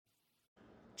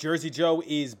Jersey Joe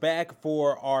is back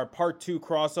for our part 2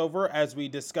 crossover as we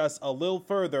discuss a little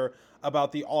further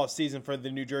about the offseason for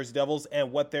the New Jersey Devils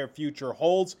and what their future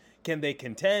holds. Can they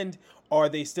contend? Are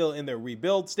they still in their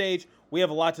rebuild stage? We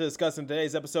have a lot to discuss in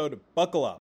today's episode. Buckle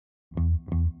up.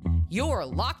 You're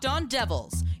Locked On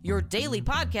Devils, your daily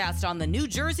podcast on the New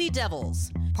Jersey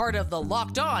Devils. Part of the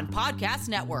Locked On Podcast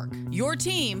Network, your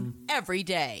team every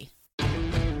day.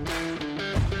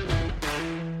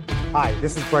 Hi,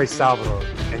 this is Bryce Salvador,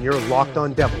 and you're Locked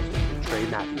On Devils with Trey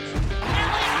Matthews.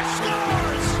 Elliott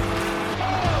scores!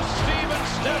 Oh, Steven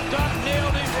stepped up,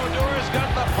 nailed it. Brodor's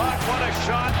got the puck. What a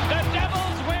shot. The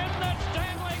Devils win the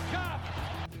Stanley Cup.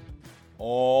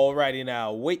 Alrighty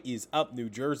now, what is up, New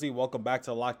Jersey? Welcome back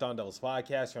to the Locked On Devils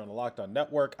podcast here on the Locked On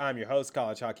Network. I'm your host,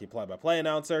 college hockey play-by-play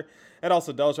announcer, and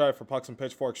also Devils writer for Pucks and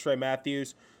Pitchforks, Trey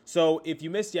Matthews. So if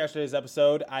you missed yesterday's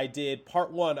episode, I did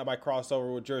part 1 of my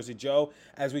crossover with Jersey Joe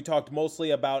as we talked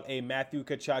mostly about a Matthew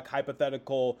Tkachuk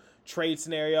hypothetical trade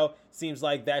scenario. Seems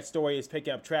like that story is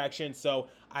picking up traction, so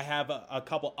I have a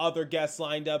couple other guests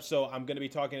lined up. So I'm going to be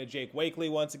talking to Jake Wakely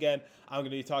once again. I'm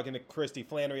going to be talking to Christy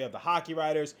Flannery of the Hockey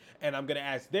Writers, and I'm going to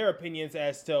ask their opinions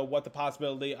as to what the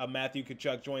possibility of Matthew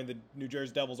Tkachuk joining the New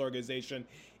Jersey Devils organization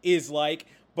is like.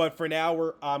 But for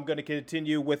now, I'm going to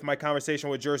continue with my conversation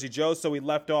with Jersey Joe. So we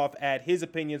left off at his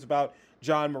opinions about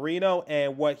John Marino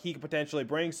and what he could potentially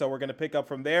bring. So we're going to pick up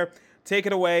from there. Take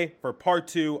it away for part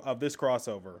 2 of this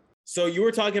crossover. So you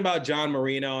were talking about John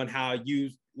Marino and how you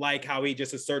like how he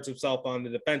just asserts himself on the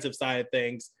defensive side of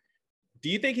things. Do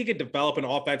you think he could develop an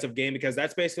offensive game? Because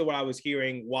that's basically what I was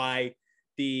hearing why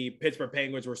the Pittsburgh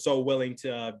Penguins were so willing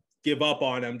to give up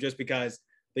on him, just because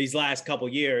these last couple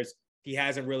years, he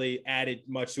hasn't really added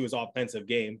much to his offensive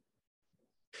game.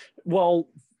 Well,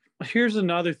 here's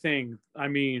another thing. I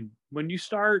mean, when you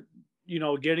start,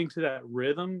 getting to that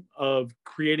rhythm of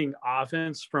creating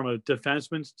offense from a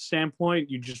defenseman standpoint,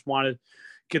 you just want to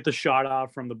get the shot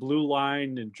off from the blue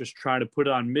line and just try to put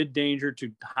it on mid danger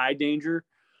to high danger.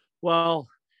 Well,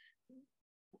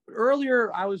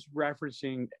 earlier I was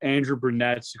referencing Andrew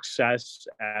Burnett's success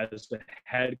as the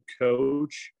head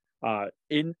coach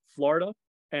in Florida.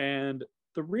 And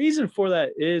the reason for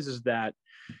that is that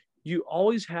you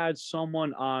always had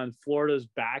someone on Florida's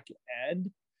back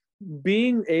end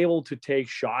being able to take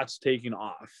shots taken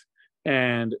off.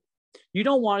 And you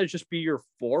don't want to just be your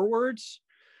forwards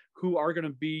who are going to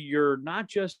be not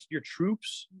just your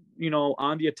troops,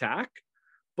 on the attack,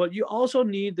 but you also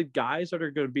need the guys that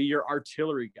are going to be your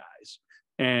artillery guys.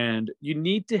 And you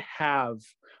need to have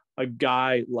a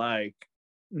guy like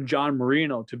John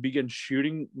Marino to begin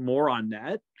shooting more on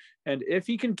net. And if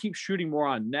he can keep shooting more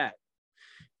on net,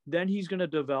 then he's going to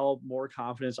develop more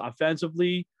confidence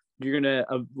offensively. You're going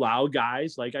to allow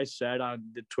guys, like I said on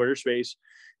the Twitter space,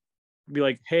 be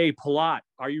like, hey, Palat,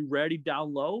 are you ready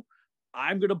down low?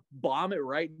 I'm going to bomb it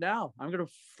right now. I'm going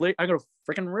to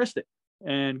freaking wrist it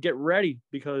and get ready,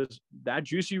 because that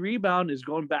juicy rebound is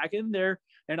going back in there.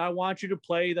 And I want you to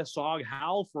play the song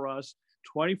Howl for us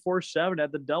 24/7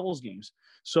 at the Devils games.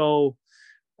 So,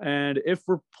 and if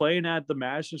we're playing at the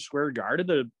Madison Square Garden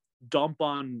to dump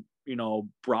on,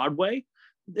 Broadway,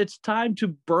 it's time to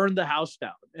burn the house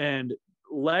down and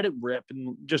let it rip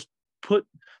and just put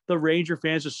the Ranger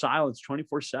fans to silence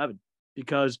 24/7,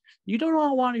 because you don't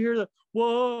all want to hear the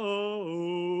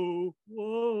whoa,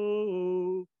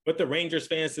 whoa. Put the Rangers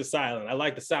fans to silence. I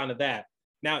like the sound of that.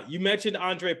 Now, you mentioned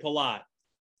Andre Palat.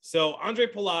 So Andre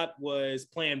Palat was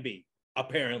plan B,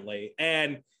 apparently.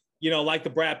 And, like the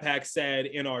Brat Pack said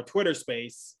in our Twitter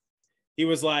space, he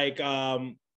was like,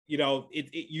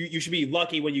 you should be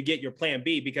lucky when you get your plan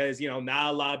B, because, not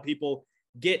a lot of people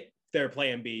get their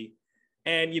plan B.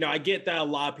 And, I get that a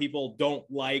lot of people don't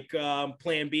like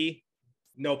plan B.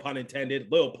 No pun intended,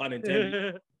 little pun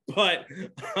intended. But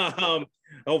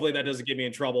hopefully that doesn't get me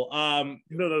in trouble.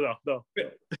 No.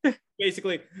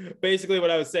 Basically what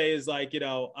I would say is like,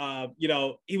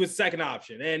 he was second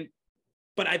option.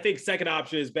 But I think second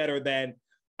option is better than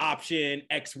option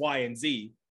X, Y, and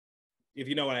Z, if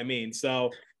you know what I mean.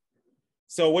 So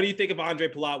what do you think of Andre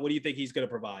Palat? What do you think he's going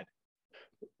to provide?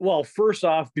 Well, first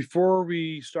off, before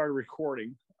we started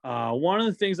recording, one of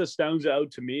the things that stands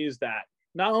out to me is that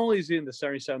not only is he in the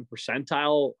 77th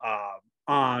percentile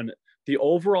on the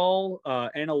overall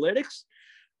analytics,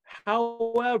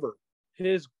 however,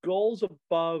 his goals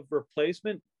above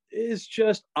replacement is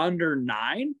just under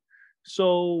 9.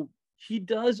 So he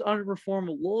does underperform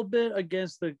a little bit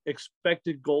against the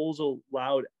expected goals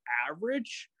allowed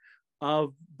average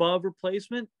of above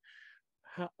replacement,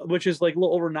 which is like a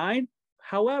little over 9.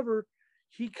 However,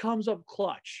 he comes up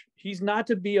clutch. He's not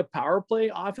to be a power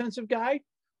play offensive guy,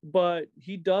 but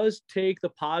he does take the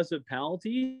positive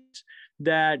penalties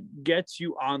that gets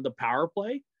you on the power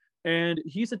play. And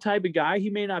he's the type of guy, he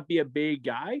may not be a big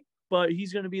guy, but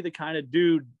he's going to be the kind of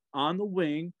dude on the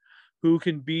wing who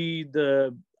can be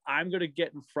I'm going to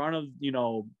get in front of,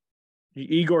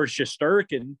 Igor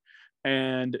Shesterkin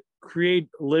and create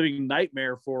a living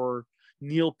nightmare for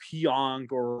Neil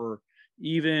Pionk or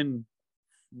even,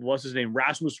 what's his name,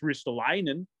 Rasmus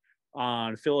Ristolainen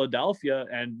on Philadelphia,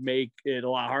 and make it a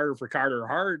lot harder for Carter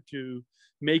Hart to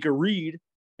make a read.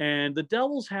 And the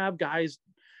Devils have guys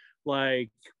like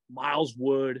Miles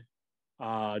Wood,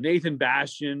 Nathan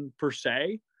Bastian per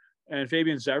se, and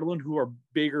Fabian Zetterlund, who are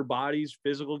bigger bodies,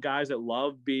 physical guys that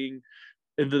love being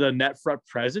into the net front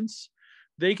presence.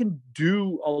 They can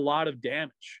do a lot of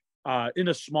damage in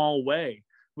a small way,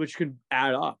 which can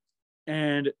add up.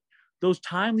 And those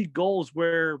timely goals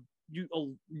where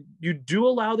you do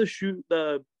allow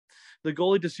the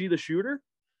goalie to see the shooter.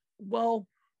 Well,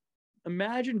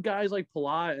 imagine guys like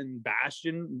Palat and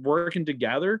Bastian working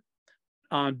together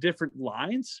on different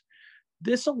lines.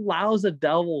 This allows the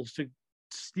Devils to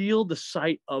steal the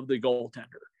sight of the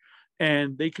goaltender,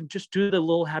 and they can just do the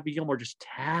little Happy Gilmore, just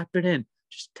tap it in.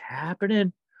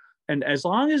 And as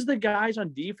long as the guys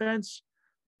on defense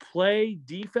play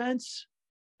defense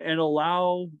and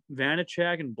allow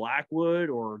Vanacek and Blackwood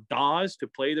or Dawes to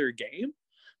play their game,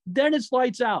 then it's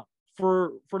lights out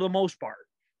for the most part.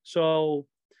 So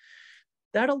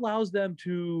that allows them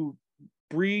to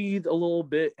breathe a little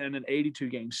bit in an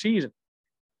 82-game season.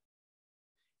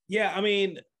 Yeah, I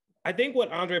mean, I think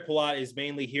what Andre Palat is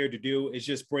mainly here to do is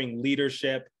just bring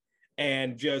leadership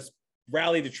and just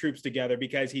rally the troops together,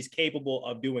 because he's capable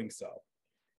of doing so,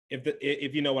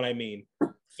 if you know what I mean.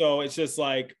 So it's just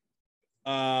like,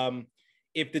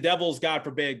 if the Devils, God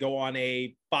forbid, go on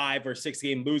a 5 or 6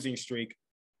 game losing streak,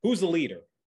 who's the leader?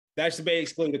 That's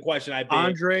basically the question I've been.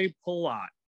 Andre Palat.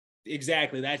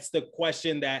 Exactly. That's the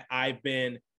question that I've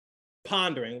been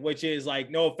pondering, which is like,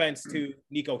 no offense to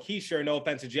Nico Hischier, no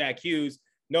offense to Jack Hughes,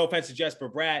 no offense to Jesper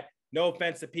Bratt, no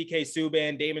offense to PK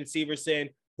Subban, Damon Severson,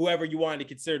 whoever you wanted to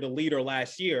consider the leader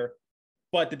last year.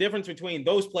 But the difference between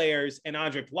those players and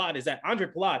Andre Palat is that Andre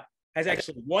Palat has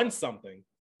actually won something,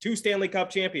 2 Stanley Cup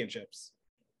championships.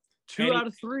 2 out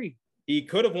of 3. He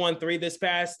could have won 3 this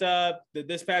past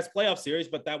playoff series,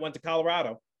 but that went to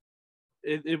Colorado.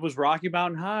 It was Rocky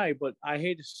Mountain High, but I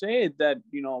hate to say it that,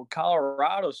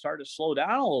 Colorado started to slow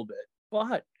down a little bit.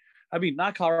 But, I mean,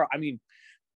 not Colorado.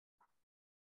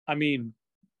 I mean,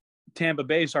 Tampa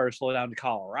Bay started to slow down to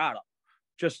Colorado,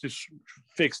 just to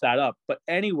fix that up. But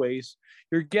anyways,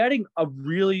 you're getting a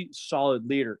really solid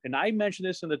leader. And I mentioned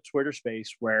this in the Twitter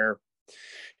space, where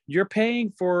you're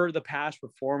paying for the past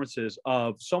performances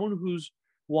of someone who's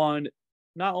won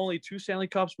not only 2 Stanley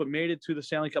Cups, but made it to the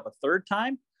Stanley Cup a 3rd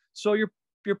time. So you're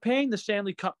paying the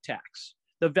Stanley Cup tax,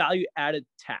 the value added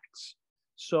tax.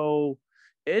 So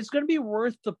it's going to be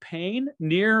worth the pain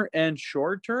near and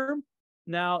short term.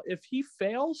 Now, if he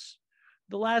fails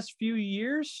the last few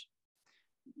years,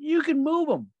 you can move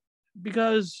him,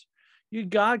 because you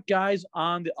got guys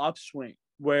on the upswing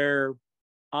where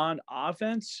on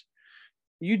offense,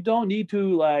 you don't need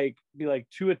to be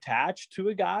too attached to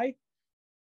a guy.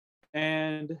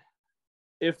 And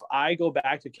if I go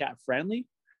back to Cap Friendly,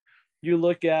 you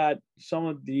look at some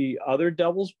of the other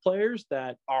Devils players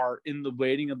that are in the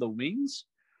waiting of the wings,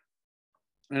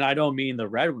 and I don't mean the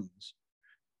Red Wings.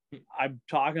 I'm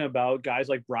talking about guys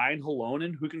like Brian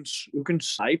Halonen, who can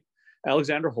snipe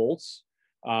Alexander Holtz.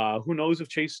 Who knows if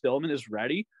Chase Stillman is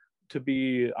ready to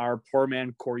be our poor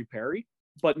man Corey Perry?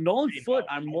 But Nolan Foote,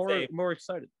 I'm more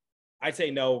excited. I'd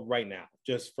say no right now,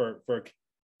 just for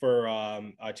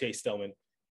Chase Stillman.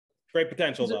 Great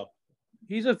potential though.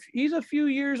 He's a few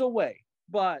years away,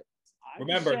 but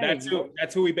remember that's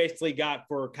who we basically got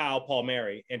for Kyle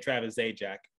Palmieri and Travis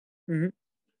Zajac. Mm-hmm.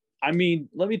 I mean,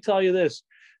 let me tell you this: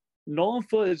 Nolan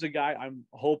Foote is a guy I'm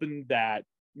hoping that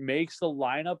makes the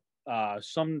lineup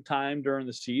sometime during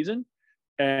the season,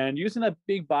 and using that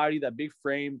big body, that big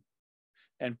frame,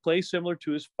 and play similar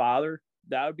to his father.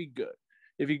 That would be good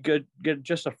if he could get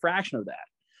just a fraction of that.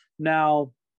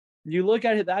 Now, you look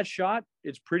at that shot;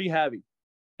 it's pretty heavy.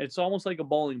 It's almost like a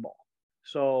bowling ball.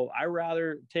 So I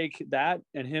rather take that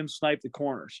and him snipe the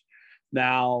corners.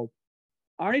 Now,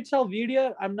 Arnie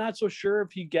Telvidia, I'm not so sure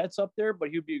if he gets up there, but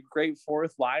he'd be a great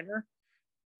 4th liner.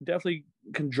 Definitely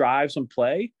can drive some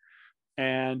play.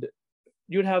 And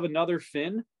you'd have another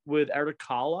Finn with Erik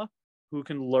Haula, who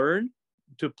can learn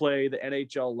to play the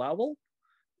NHL level,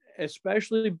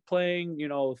 especially playing,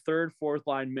 3rd, 4th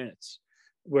line minutes,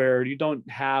 where you don't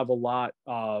have a lot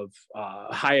of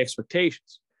high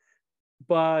expectations.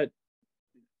 But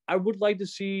I would like to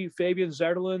see Fabian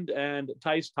Zetterlund and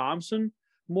Tice Thompson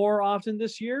more often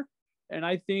this year. And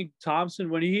I think Thompson,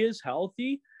 when he is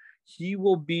healthy, he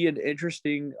will be an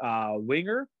interesting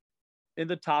winger in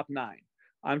the top 9.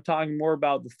 I'm talking more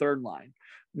about the third line.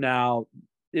 Now,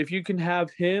 if you can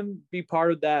have him be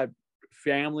part of that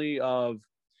family of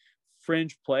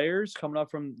fringe players coming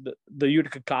up from the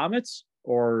Utica Comets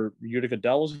or Utica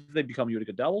Devils, if they become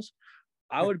Utica Devils,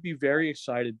 I would be very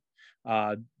excited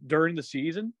during the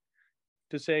season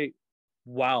to say,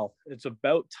 wow, it's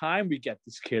about time we get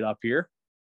this kid up here.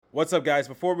 What's up, guys?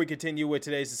 Before we continue with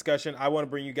today's discussion, I want to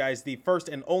bring you guys the first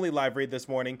and only live read this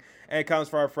morning, and it comes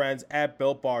from our friends at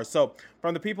Built Bar. So,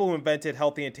 from the people who invented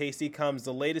healthy and tasty comes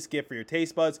the latest gift for your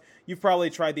taste buds. You've probably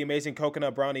tried the amazing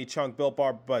coconut brownie chunk Built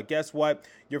Bar, but guess what?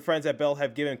 Your friends at Built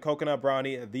have given coconut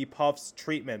brownie the Puffs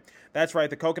treatment. That's right,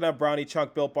 the coconut brownie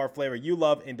chunk Built Bar flavor you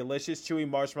love in delicious, chewy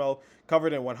marshmallow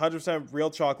covered in 100% real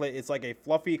chocolate. It's like a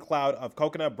fluffy cloud of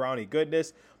coconut brownie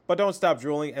goodness. But don't stop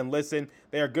drooling and listen.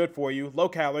 They are good for you. Low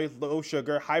calorie, low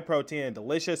sugar, high protein, and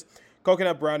delicious.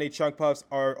 Coconut brownie chunk puffs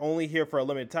are only here for a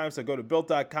limited time, so go to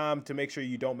Built.com to make sure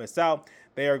you don't miss out.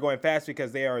 They are going fast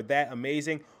because they are that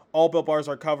amazing. All Built Bars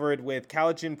are covered with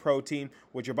collagen protein,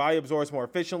 which your body absorbs more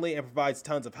efficiently and provides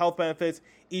tons of health benefits.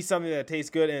 Eat something that tastes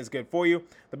good and is good for you.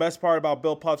 The best part about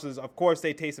Built Puffs is, of course,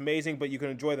 they taste amazing, but you can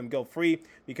enjoy them guilt-free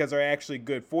because they're actually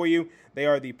good for you. They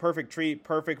are the perfect treat,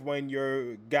 perfect when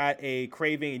you're got a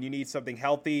craving and you need something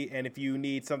healthy, and if you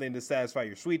need something to satisfy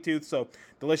your sweet tooth. So,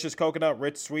 delicious coconut,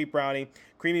 rich, sweet brownie,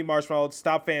 creamy marshmallow.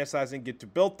 Stop fantasizing. Get to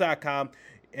Built.com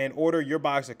and order your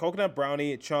box of coconut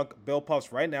brownie chunk Built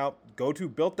Puffs right now. Go to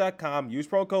Built.com, use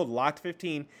promo code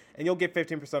LOCKED15, and you'll get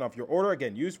 15% off your order.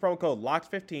 Again, use promo code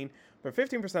LOCKED15 for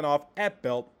 15% off at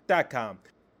Built.com.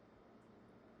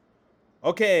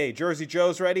 Okay, Jersey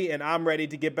Joe's ready, and I'm ready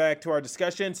to get back to our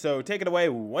discussion, so take it away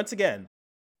once again.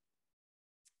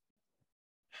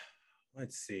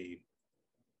 Let's see.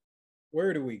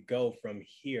 Where do we go from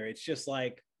here? It's just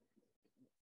like,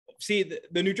 see,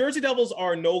 the New Jersey Devils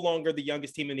are no longer the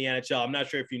youngest team in the NHL. I'm not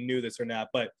sure if you knew this or not,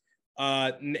 but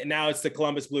now it's the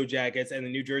Columbus Blue Jackets, and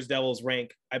the New Jersey Devils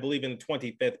rank, I believe, in the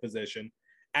 25th position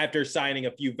after signing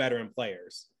a few veteran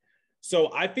players.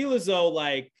 So I feel as though,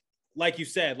 like you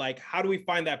said, like, how do we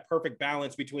find that perfect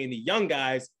balance between the young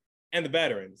guys and the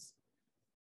veterans?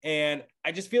 And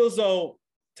I just feel as though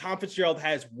Tom Fitzgerald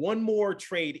has one more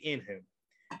trade in him.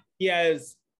 He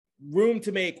has room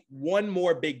to make one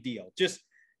more big deal.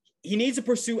 He needs to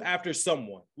pursue after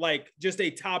someone, like just a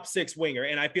top 6 winger,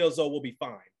 and I feel as though we'll be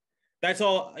fine. That's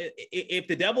all. If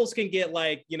the Devils can get,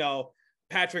 like,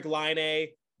 Patrick Laine,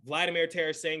 Vladimir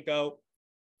Tarasenko,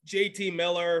 JT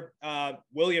Miller,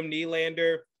 William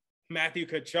Nylander, Matthew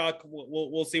Tkachuk,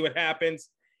 we'll see what happens.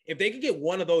 If they could get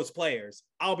one of those players,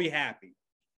 I'll be happy.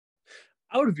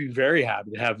 I would be very happy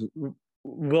to have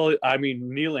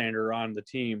Nylander on the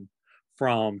team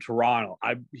from Toronto.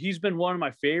 He's been one of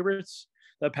my favorites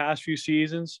the past few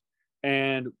seasons.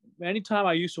 And anytime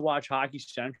I used to watch Hockey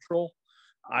Central,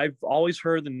 I've always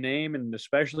heard the name, and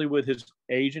especially with his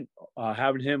agent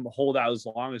having him hold out as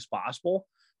long as possible.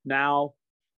 Now,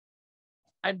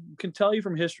 I can tell you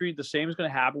from history, the same is going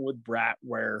to happen with Bratt,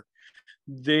 where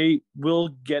they will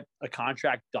get a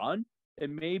contract done. It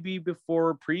may be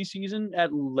before preseason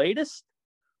at latest,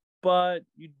 but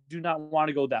you do not want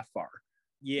to go that far.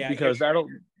 Yeah, because that'll,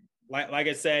 like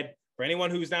I said, for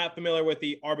anyone who's not familiar with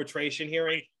the arbitration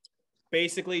hearing,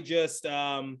 basically just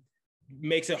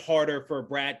makes it harder for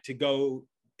Bratt to go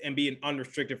and be an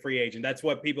unrestricted free agent. That's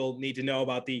what people need to know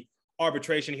about the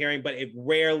arbitration hearing, but it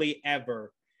rarely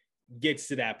ever gets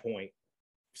to that point.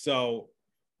 So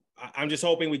I'm just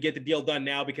hoping we get the deal done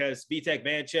now, because Vitek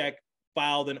Vanecek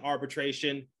filed an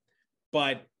arbitration,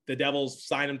 but the Devils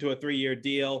signed him to a 3-year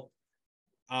deal.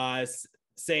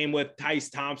 Same with Tice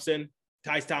Thompson.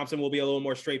 Tice Thompson will be a little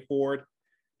more straightforward.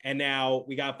 And now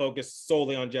we got focused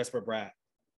solely on Jesper Bratt.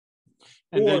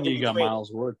 And then you got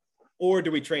Miles Wood. Or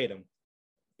do we trade him?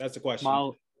 That's the question.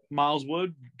 Miles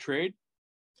Wood, trade?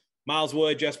 Miles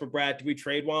Wood, Jesper Bratt, do we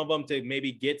trade one of them to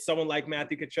maybe get someone like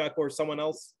Matthew Tkachuk or someone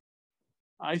else?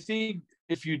 I think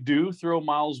if you do throw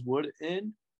Miles Wood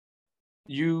in,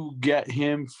 you get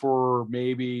him for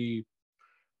maybe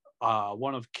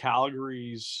one of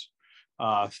Calgary's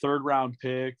third-round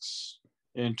picks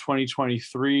in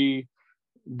 2023.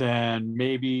 Then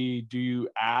maybe do you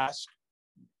ask,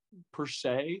 per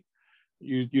se,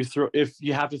 you throw, if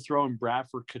you have to throw in Bratt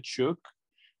for Tkachuk,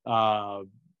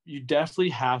 you definitely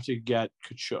have to get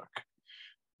Tkachuk,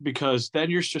 because then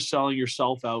you're just selling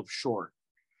yourself out short.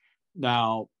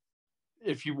 Now,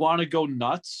 if you want to go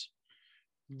nuts,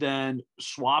 then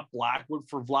swap Blackwood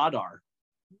for Vladar.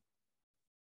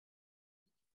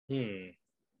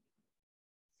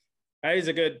 That is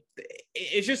a good.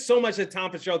 It's just so much that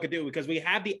Tom Fitzgerald could do because we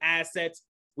have the assets,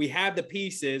 we have the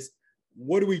pieces.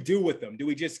 What do we do with them? Do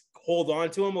we just hold on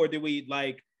to them, or do we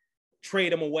like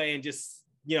trade them away and just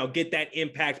get that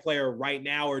impact player right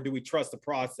now, or do we trust the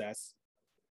process?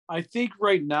 I think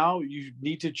right now you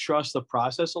need to trust the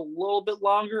process a little bit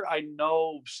longer. I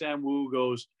know Sam Wu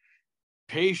goes,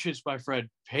 patience, my friend,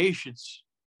 patience.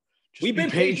 We've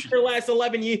been patient for the last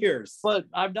 11 years. But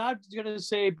I'm not going to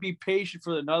say be patient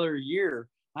for another year.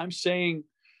 I'm saying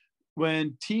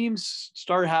when teams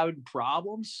start having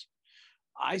problems,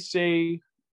 I say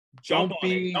don't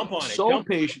be so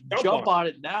patient. Jump on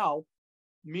it now.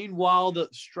 Meanwhile,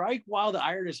 strike while the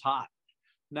iron is hot.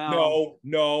 Now,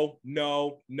 no.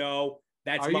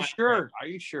 That's Are you sure? Are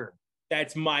you sure?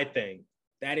 That's my thing.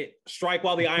 Strike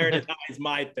while the iron is hot is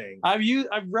my thing. I'm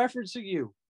referencing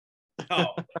you.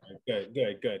 Oh,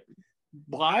 good.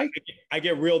 Why? I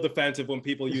get real defensive when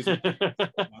people use it.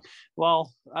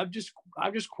 Well, I'm just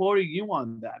quoting you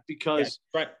on that because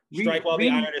strike while the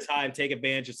iron is hot and take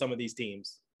advantage of some of these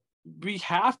teams. We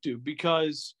have to,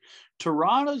 because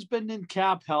Toronto's been in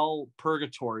cap hell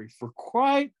purgatory for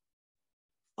quite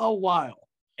a while.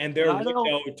 And their window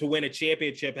to win a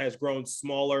championship has grown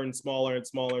smaller and smaller and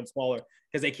smaller and smaller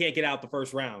because they can't get out the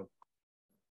first round.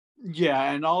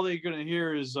 Yeah, and all they're going to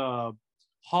hear is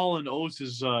Holland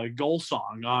Oates' goal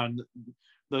song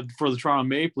for the Toronto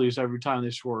Maple Leafs every time they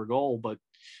score a goal. But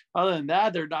other than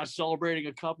that, they're not celebrating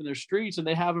a cup in their streets, and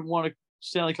they haven't won a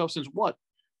Stanley Cup since what?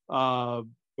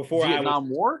 Before Vietnam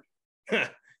War?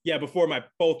 Yeah, before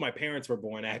both my parents were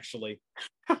born, actually.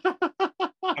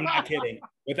 I'm not kidding.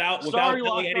 Without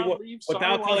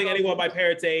telling anyone my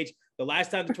parents' age, the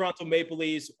last time the Toronto Maple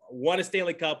Leafs won a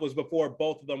Stanley Cup was before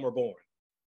both of them were born.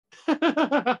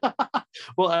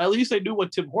 Well, at least they knew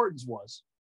what Tim Hortons was.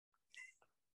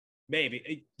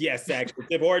 Maybe. Yes, actually.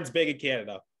 Tim Hortons big in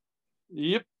Canada.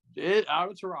 Yep.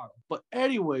 Out of Toronto. But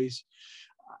anyways,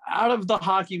 out of the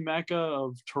hockey mecca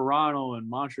of Toronto and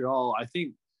Montreal, I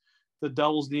think the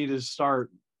Devils need to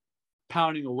start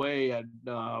pounding away at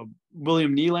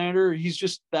William Nylander. He's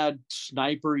just that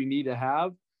sniper you need to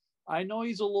have. I know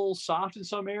he's a little soft in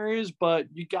some areas, but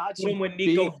you got some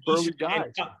big burly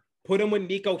guys. Put him with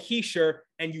Nico Hischier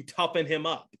and you toughen him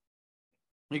up.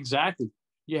 Exactly.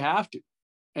 You have to.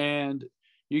 And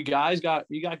you got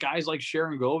guys like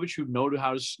Sharon Govich who know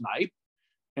how to snipe.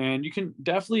 And you can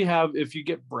definitely have, if you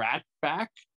get Bratt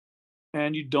back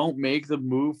and you don't make the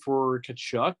move for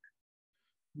Tkachuk,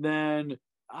 then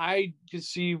I could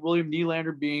see William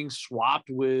Nylander being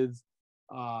swapped with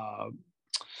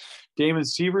Damon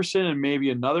Severson and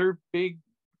maybe another big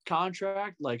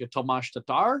contract like a Tomas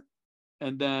Tatar.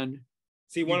 And then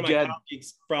one of my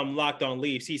colleagues from Locked On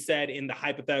Leafs, he said in the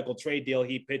hypothetical trade deal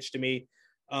he pitched to me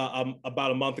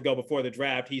about a month ago before the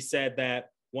draft, he said that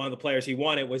one of the players he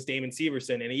wanted was Damon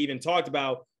Severson. And he even talked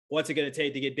about what's it going to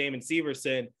take to get Damon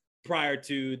Severson prior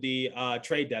to the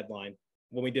trade deadline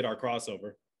when we did our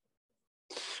crossover.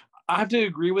 I have to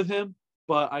agree with him,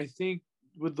 but I think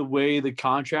with the way the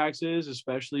contracts is,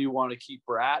 especially you want to keep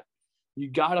Bratt, you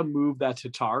got to move that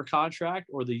Tatar contract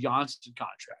or the Johnston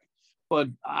contract. But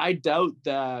I doubt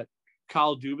that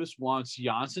Kyle Dubas wants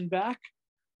Janssen back.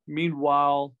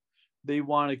 Meanwhile, they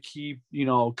want to keep,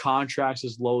 contracts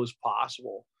as low as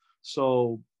possible.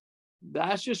 So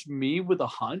that's just me with a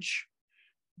hunch.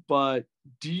 But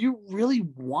do you really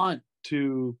want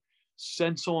to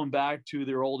send someone back to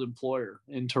their old employer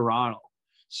in Toronto?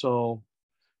 So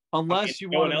unless you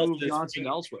want to move Janssen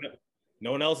elsewhere.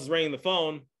 No one else is ringing the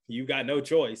phone. You got no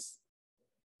choice.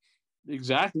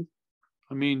 Exactly.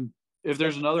 I mean, if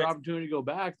there's another opportunity to go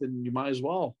back, then you might as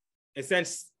well.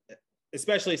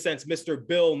 Especially since Mr.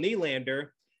 Bill Nylander,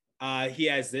 he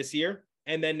has this year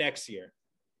and then next year.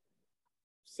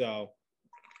 So,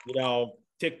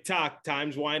 tick-tock,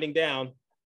 time's winding down.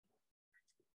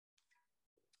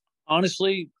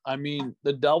 Honestly, I mean,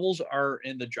 the Devils are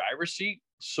in the driver's seat,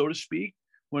 so to speak,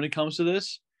 when it comes to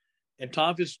this. And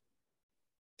Tom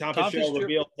Fitzgerald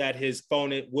revealed that his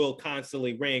phone will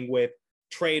constantly ring with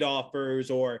trade offers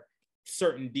or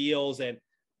certain deals. And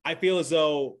I feel as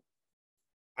though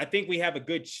I think we have a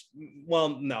good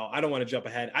no, I don't want to jump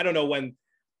ahead. I don't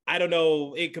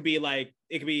know. It could be like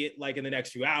in the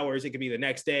next few hours. It could be the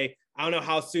next day. I don't know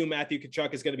how soon Matthew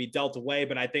Tkachuk is going to be dealt away,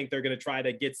 but I think they're going to try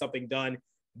to get something done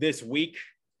this week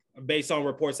based on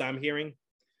reports I'm hearing.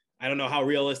 I don't know how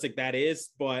realistic that is,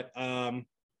 but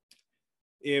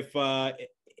if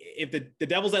the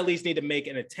Devils at least need to make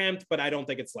an attempt, but I don't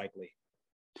think it's likely.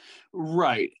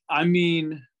 Right. I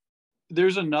mean,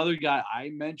 there's another guy I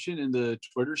mentioned in the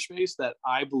Twitter space that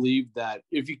I believe that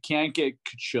if you can't get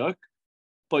Tkachuk,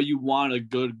 but you want a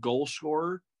good goal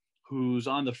scorer who's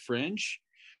on the fringe,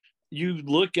 you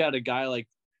look at a guy like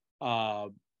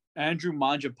Andrew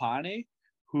Mangiapane,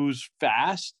 who's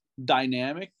fast,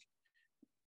 dynamic,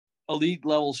 elite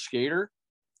level skater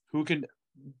who can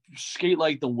skate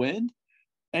like the wind,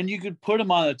 and you could put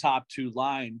him on the top two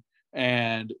line.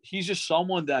 And he's just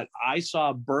someone that I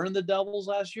saw burn the Devils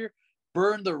last year,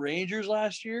 burn the Rangers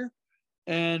last year,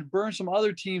 and burn some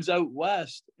other teams out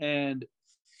west. And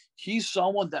he's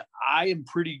someone that I am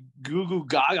pretty goo goo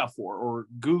gaga for, or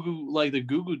goo goo like the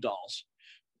Goo Goo Dolls.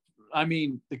 I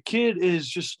mean, the kid is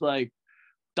just like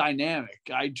dynamic.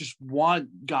 I just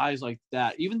want guys like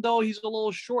that, even though he's a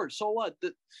little short. So what?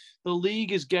 The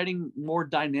league is getting more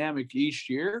dynamic each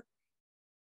year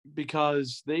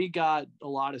because they got a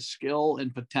lot of skill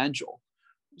and potential.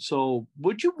 So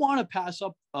would you want to pass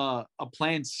up a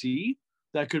plan C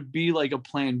that could be like a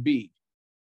plan B?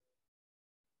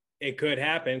 It could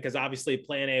happen because obviously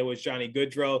plan A was Johnny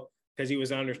Gaudreau because he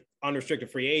was unrestricted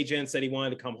free agent, said he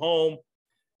wanted to come home,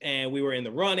 and we were in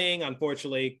the running.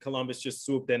 Unfortunately, Columbus just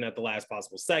swooped in at the last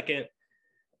possible second.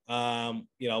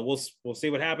 We'll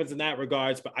see what happens in that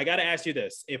regards. But I got to ask you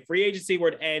this: if free agency were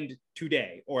to end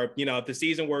today, or if the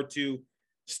season were to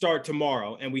start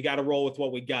tomorrow, and we got to roll with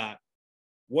what we got,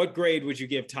 what grade would you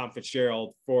give Tom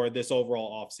Fitzgerald for this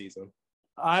overall offseason?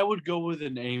 I would go with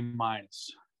an A-.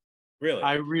 Really?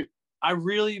 I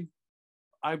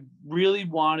really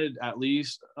wanted at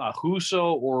least a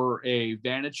Husso or a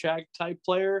Vanacek type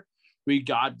player. We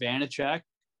got Vanacek,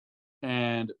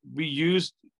 and we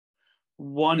used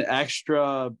one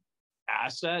extra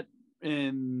asset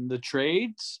in the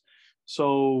trades.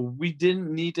 So we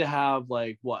didn't need to have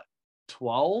 10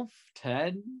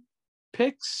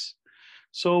 picks.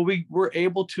 So we were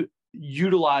able to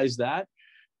utilize that.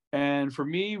 And for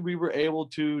me, we were able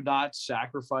to not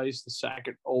sacrifice the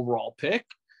second overall pick.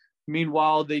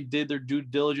 Meanwhile, they did their due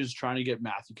diligence trying to get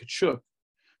Matthew Tkachuk.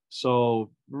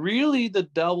 So really, the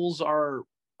Devils are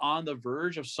on the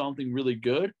verge of something really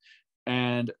good.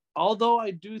 And although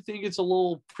I do think it's a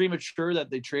little premature that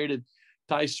they traded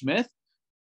Ty Smith,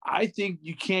 I think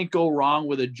you can't go wrong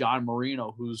with a John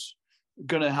Marino who's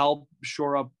going to help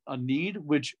shore up a need,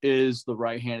 which is the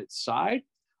right-handed side.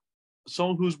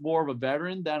 Someone who's more of a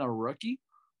veteran than a rookie,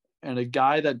 and a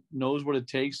guy that knows what it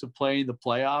takes to play in the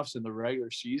playoffs and the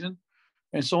regular season,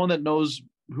 and someone that knows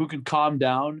who can calm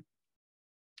down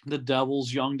the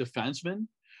Devils' young defensemen,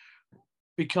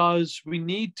 because we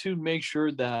need to make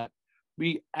sure that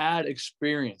we add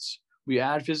experience, we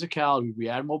add physicality, we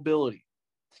add mobility,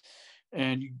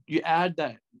 and you add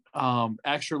that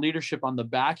extra leadership on the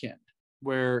back end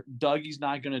where Dougie's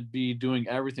not going to be doing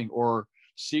everything, or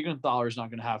Siegenthaler is not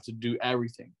going to have to do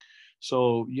everything.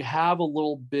 So you have a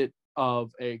little bit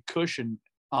of a cushion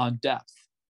on depth.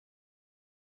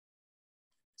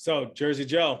 So, Jersey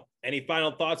Joe, any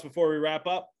final thoughts before we wrap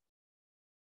up?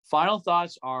 Final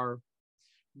thoughts are,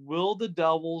 will the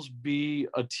Devils be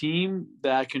a team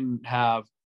that can have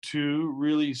two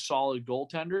really solid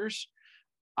goaltenders?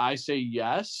 I say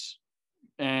yes.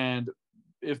 And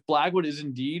if Blackwood is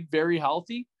indeed very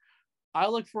healthy, I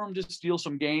look for him to steal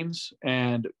some games,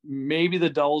 and maybe the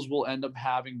Devils will end up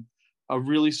having a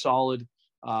really solid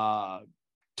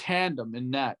tandem in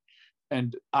net.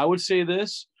 And I would say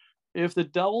this: if the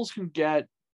Devils can get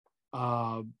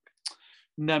Nemetz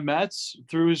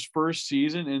through his first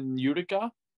season in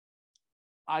Utica,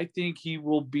 I think he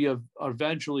will be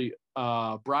eventually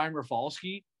Brian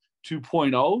Rafalski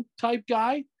 2.0 type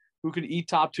guy who can eat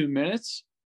top 2 minutes,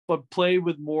 but play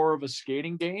with more of a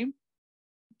skating game.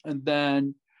 And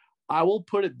then I will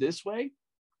put it this way.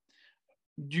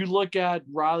 You look at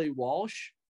Riley Walsh.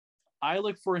 I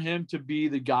look for him to be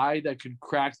the guy that could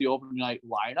crack the opening night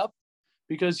lineup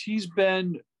because he's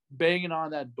been banging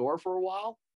on that door for a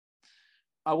while.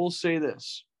 I will say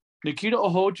this. Nikita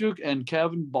Okhotyuk and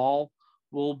Kevin Ball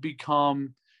will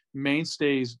become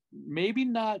mainstays, maybe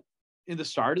not in the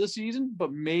start of the season,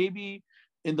 but maybe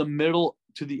in the middle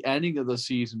to the ending of the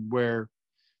season, where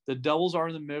the Devils are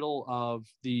in the middle of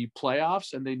the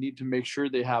playoffs and they need to make sure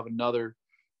they have another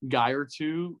guy or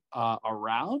two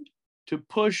around to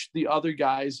push the other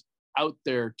guys out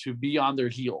there to be on their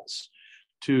heels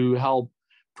to help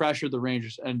pressure the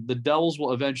Rangers. And the Devils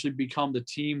will eventually become the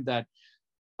team that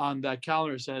on that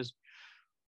calendar says,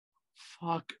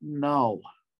 fuck no.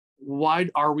 Why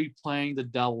are we playing the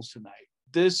Devils tonight?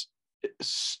 This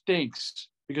stinks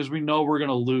because we know we're going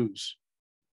to lose,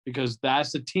 because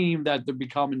that's the team that they're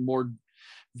becoming more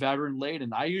veteran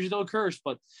laden. I usually don't curse,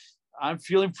 but I'm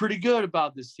feeling pretty good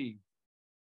about this team.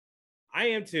 I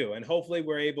am too, and hopefully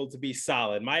we're able to be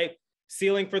solid. My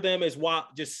ceiling for them is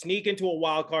just sneak into a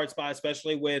wild card spot,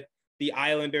 especially with the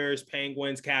Islanders,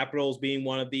 Penguins, Capitals being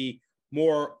one of the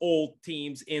more old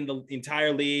teams in the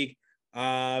entire league.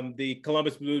 The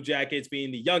Columbus Blue Jackets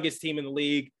being the youngest team in the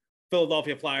league.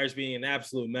 Philadelphia Flyers being an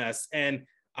absolute mess. And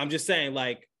I'm just saying,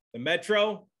 like, the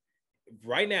Metro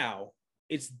right now,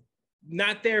 it's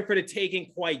not there for the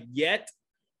taking quite yet,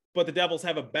 but the Devils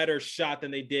have a better shot than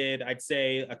they did, I'd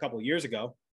say, a couple of years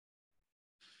ago.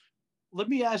 Let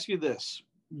me ask you this.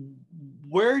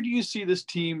 Where do you see this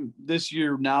team this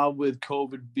year now with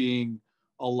COVID being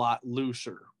a lot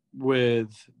looser with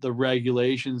the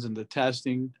regulations and the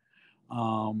testing?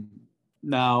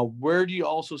 Now, where do you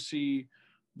also see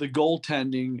the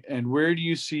goaltending, and where do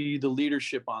you see the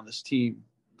leadership on this team?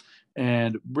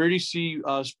 And where do you see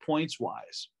us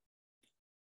points-wise?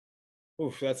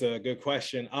 Oof, that's a good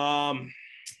question.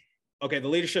 Okay, the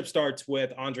leadership starts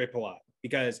with Andre Palat,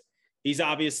 because he's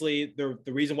obviously the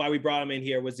reason why we brought him in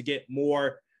here was to get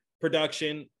more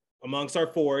production amongst our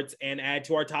forwards and add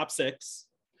to our top six.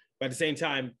 But at the same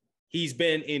time, he's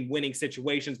been in winning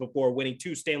situations before, winning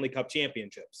 2 Stanley Cup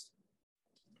championships.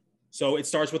 So it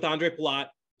starts with Andre Palat,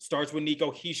 starts with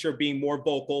Nico Hischier being more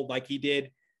vocal like he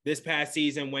did this past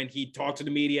season when he talked to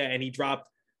the media and he dropped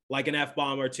like an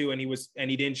F-bomb or two and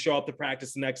he didn't show up to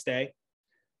practice the next day.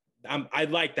 I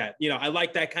like that. You know, I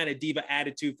like that kind of diva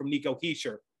attitude from Nico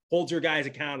Hischier. Hold your guys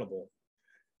accountable.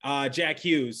 Jack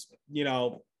Hughes, you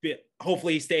know,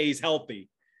 hopefully he stays healthy.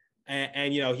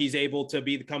 And you know, he's able to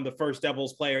become the first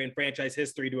Devils player in franchise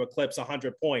history to eclipse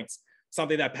 100 points,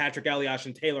 something that Patrick Elias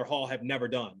and Taylor Hall have never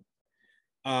done.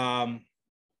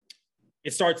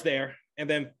 It starts there. And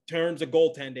then in terms of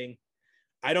goaltending,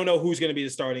 I don't know who's going to be the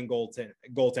starting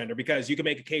goaltender, because you can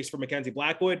make a case for Mackenzie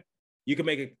Blackwood. You can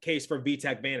make a case for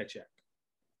Vitek Vanacek.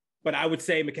 But I would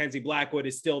say Mackenzie Blackwood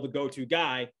is still the go-to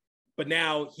guy. But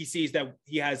now he sees that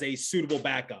he has a suitable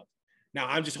backup. Now,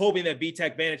 I'm just hoping that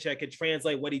Vitek Vanacek can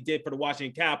translate what he did for the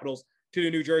Washington Capitals to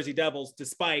the New Jersey Devils,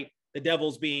 despite the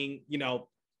Devils being, you know,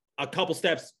 a couple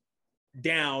steps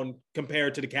down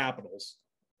compared to the Capitals.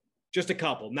 Just a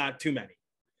couple, not too many.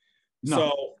 No.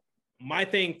 So my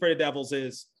thing for the Devils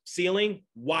is ceiling,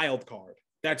 wild card.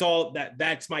 That's all.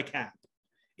 That's my cap.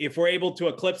 If we're able to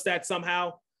eclipse that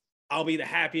somehow, I'll be the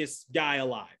happiest guy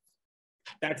alive.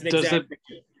 That's an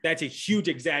exaggeration. That's a huge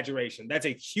exaggeration. That's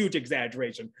a huge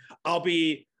exaggeration. I'll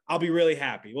be really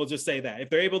happy. We'll just say that. If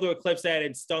they're able to eclipse that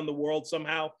and stun the world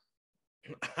somehow,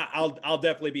 I'll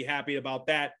definitely be happy about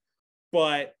that.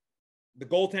 But the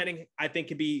goaltending, I think,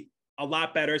 can be a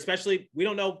lot better, especially we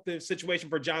don't know the situation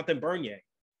for Jonathan Bernier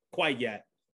quite yet.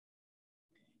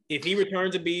 If he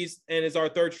returns and is our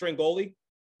third string goalie,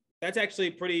 that's actually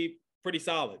pretty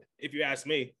solid, if you ask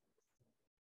me.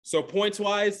 So points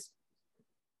wise,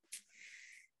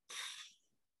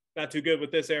 not too good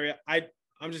with this area.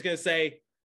 I'm just gonna say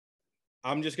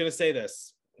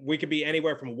this. We could be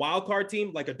anywhere from a wild card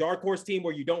team, like a dark horse team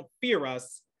where you don't fear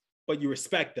us, but you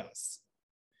respect us.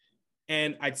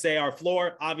 And I'd say our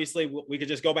floor, obviously, we could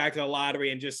just go back to the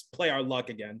lottery and just play our luck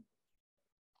again.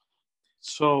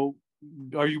 So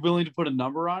are you willing to put a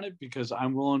number on it? Because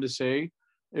I'm willing to say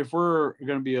if we're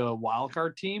going to be a wild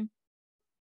card team,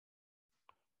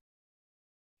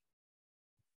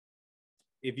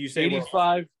 if you say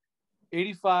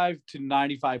 85 to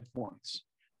 95 points.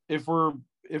 If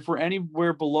we're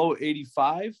anywhere below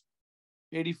 85,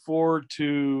 84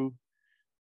 to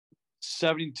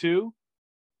 72,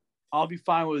 I'll be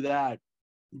fine with that.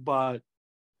 But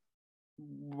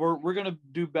we're going to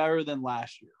do better than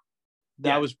last year.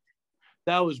 That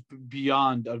was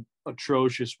beyond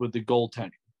atrocious with the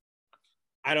goaltending.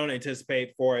 I don't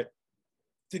anticipate for it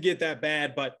to get that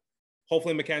bad, but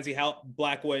hopefully Mackenzie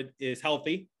Blackwood is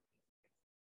healthy.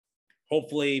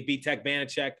 Hopefully Vitek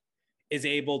Vanacek is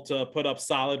able to put up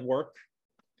solid work.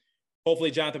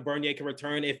 Hopefully Jonathan Bernier can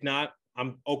return. If not,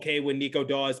 I'm okay with Nico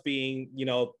Daws being, you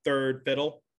know, third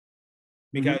fiddle,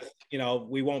 because, you know,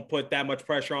 we won't put that much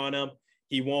pressure on him.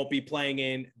 He won't be playing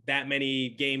in that many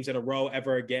games in a row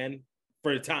ever again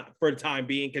for the time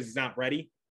being, because he's not ready.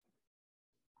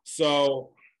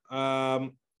 So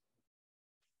I'd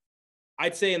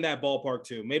say in that ballpark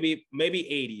too, maybe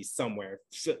 80s somewhere.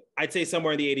 So I'd say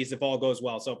somewhere in the 80s if all goes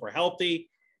well. So if we're healthy,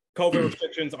 COVID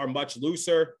restrictions are much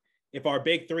looser. If our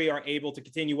big three are able to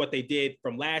continue what they did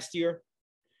from last year,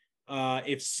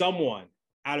 if someone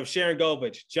out of Sharon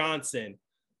Govich, Johnson,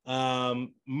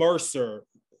 Mercer,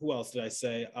 who else did I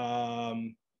say?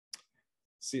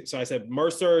 So I said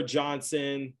Mercer,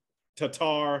 Johnson,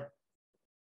 Tatar,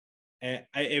 and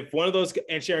if one of those,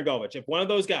 and Sharon Govich, if one of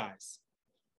those guys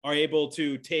are able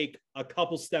to take a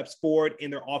couple steps forward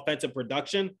in their offensive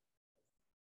production,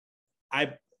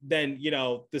 I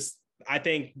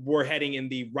think we're heading in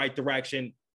the right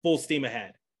direction full steam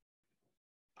ahead.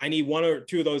 I need one or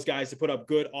two of those guys to put up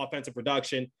good offensive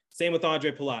production. Same with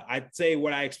Andre Palat. I'd say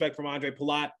what I expect from Andre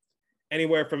Palat,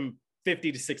 anywhere from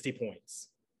 50 to 60 points.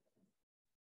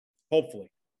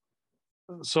 Hopefully.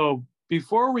 So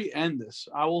before we end this,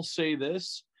 I will say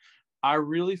this. I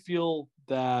really feel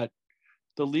that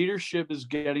the leadership is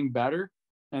getting better,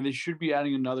 and they should be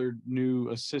adding another new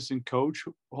assistant coach,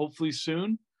 hopefully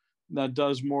soon, that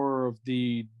does more of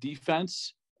the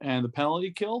defense and the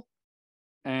penalty kill.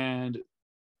 And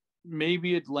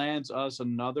maybe it lands us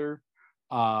another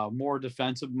more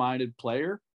defensive-minded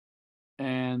player.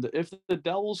 And if the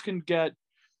Devils can get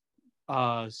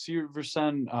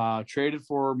Severson traded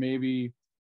for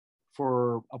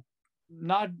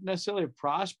not necessarily a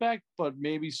prospect, but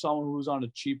maybe someone who's on a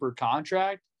cheaper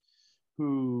contract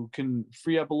who can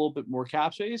free up a little bit more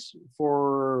cap space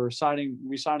for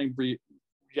re-signing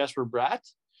Jesper Bratt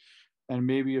and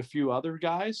maybe a few other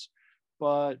guys.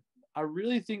 But I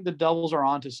really think the Devils are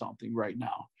onto something right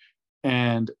now.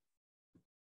 And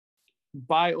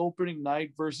by opening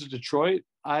night versus Detroit,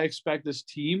 I expect this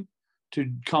team to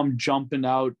come jumping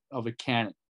out of a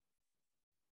cannon.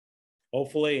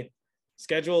 Hopefully.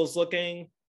 Schedule is looking,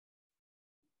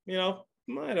 I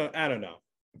don't know.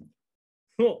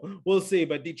 We'll see.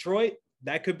 But Detroit,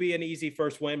 that could be an easy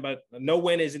first win, but no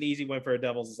win is an easy win for the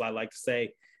Devils, as I like to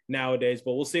say nowadays.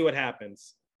 But we'll see what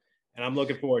happens. And I'm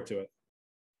looking forward to it.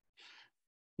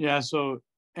 Yeah, so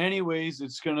anyways,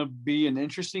 it's going to be an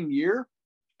interesting year.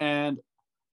 And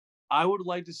I would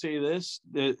like to say this,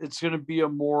 that it's going to be a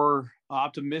more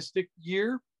optimistic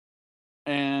year.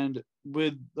 And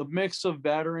with a mix of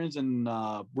veterans and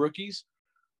rookies,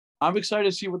 I'm excited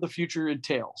to see what the future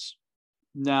entails.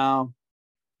 Now,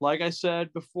 like I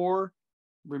said before,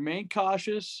 remain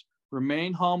cautious,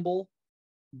 remain humble,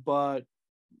 but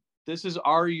this is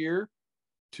our year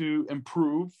to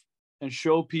improve and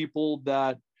show people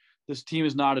that this team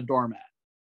is not a doormat.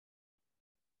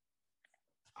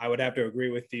 I would have to agree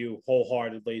with you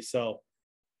wholeheartedly. So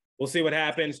we'll see what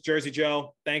happens. Jersey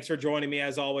Joe, thanks for joining me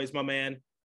as always, my man.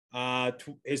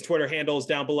 His Twitter handle is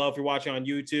down below if you're watching on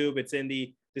YouTube. It's in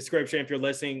the description if you're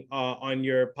listening on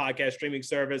your podcast streaming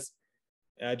service.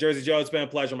 Jersey Joe, it's been a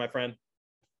pleasure, my friend.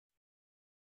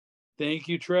 Thank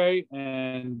you, Trey.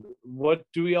 And what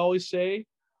do we always say?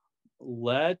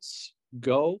 Let's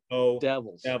go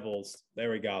Devils. Devils. There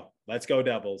we go. Let's go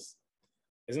Devils.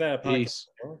 Isn't that a podcast?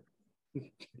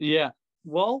 Yeah.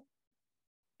 Well,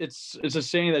 it's a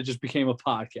saying that just became a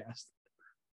podcast.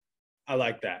 I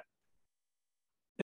like that.